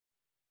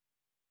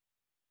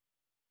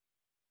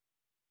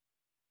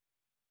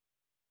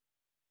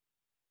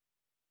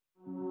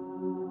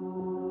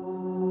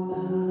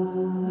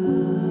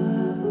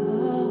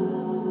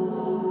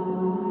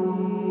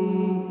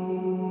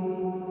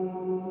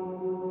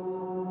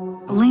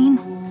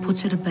Elaine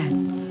puts her to bed.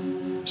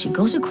 She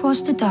goes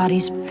across to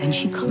Dottie's, then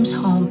she comes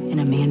home and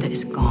Amanda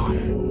is gone.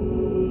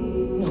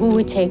 Who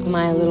would take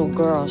my little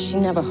girl? She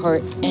never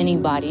hurt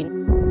anybody.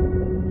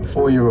 A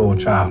 4-year-old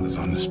child is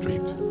on the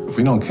street. If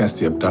we don't catch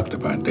the abductor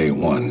by day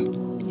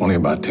 1, only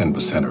about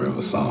 10% are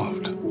ever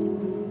solved.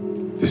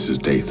 This is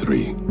day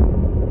 3.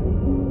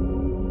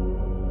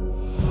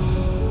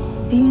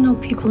 Do you know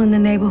people in the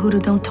neighborhood who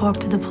don't talk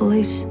to the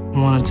police?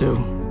 1 or 2.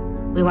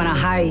 We want to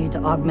hire you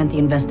to augment the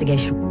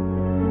investigation.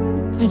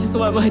 I just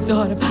want my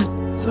daughter back.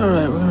 It's all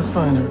right, we're gonna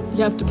find her.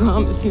 You have to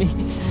promise me.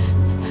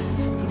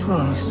 I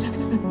promise.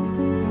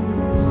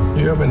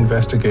 You ever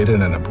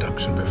investigated an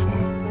abduction before?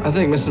 I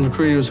think Mr.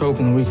 McCready was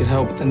hoping that we could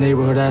help with the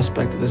neighborhood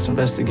aspect of this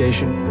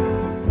investigation.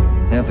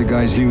 Half the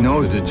guys you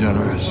know is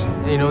degenerates.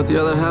 Hey, you know what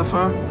the other half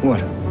are?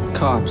 What?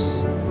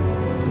 Cops.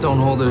 But don't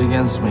hold it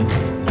against me.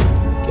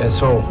 Guess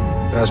who?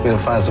 You asked me to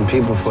find some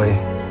people for you.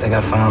 I think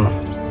I found them.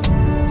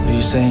 So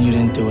you're saying you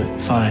didn't do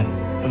it? Fine.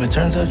 If it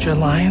turns out you're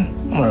lying,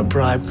 I'm gonna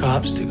bribe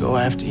cops to go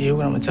after you,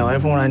 and I'm gonna tell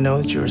everyone I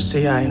know that you're a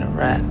CI and a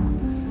rat.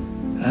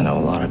 And I know a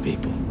lot of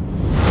people.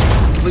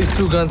 At least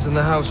 2 guns in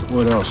the house.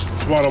 What else?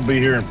 SWAT will be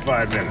here in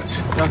 5 minutes.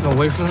 You're not gonna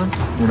wait for them?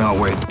 We're not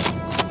waiting.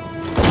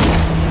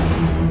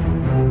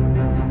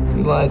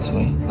 He lied to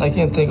me. I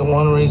can't think of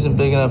one reason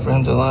big enough for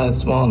him to lie that's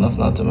small enough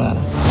not to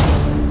matter.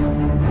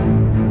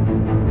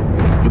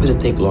 You better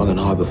think long and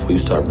hard before you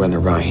start running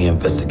around here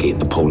investigating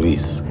the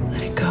police.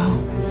 Let it go.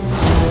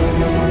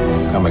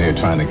 Coming here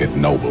trying to get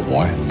noble,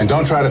 boy. And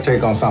don't try to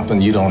take on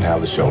something you don't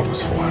have the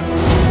shoulders for.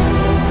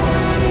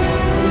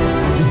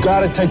 You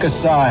gotta take a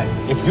side.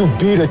 If you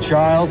beat a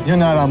child, you're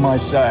not on my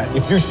side.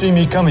 If you see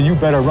me coming, you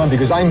better run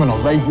because I'm gonna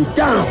lay you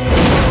down.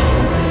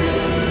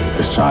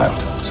 This child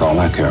is all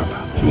I care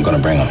about. And we're gonna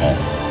bring her home.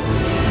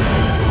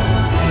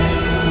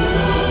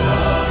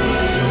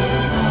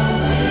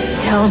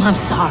 Tell him I'm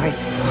sorry.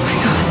 Oh my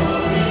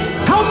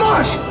God. How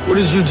much? What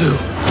did you do?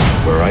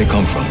 Where I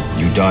come from,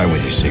 you die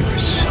with your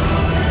secrets.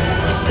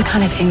 It's the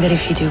kind of thing that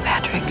if you do,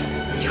 Patrick,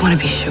 you want to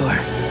be sure.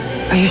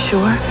 Are you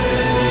sure?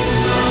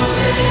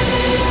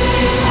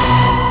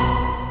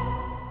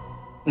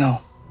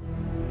 No.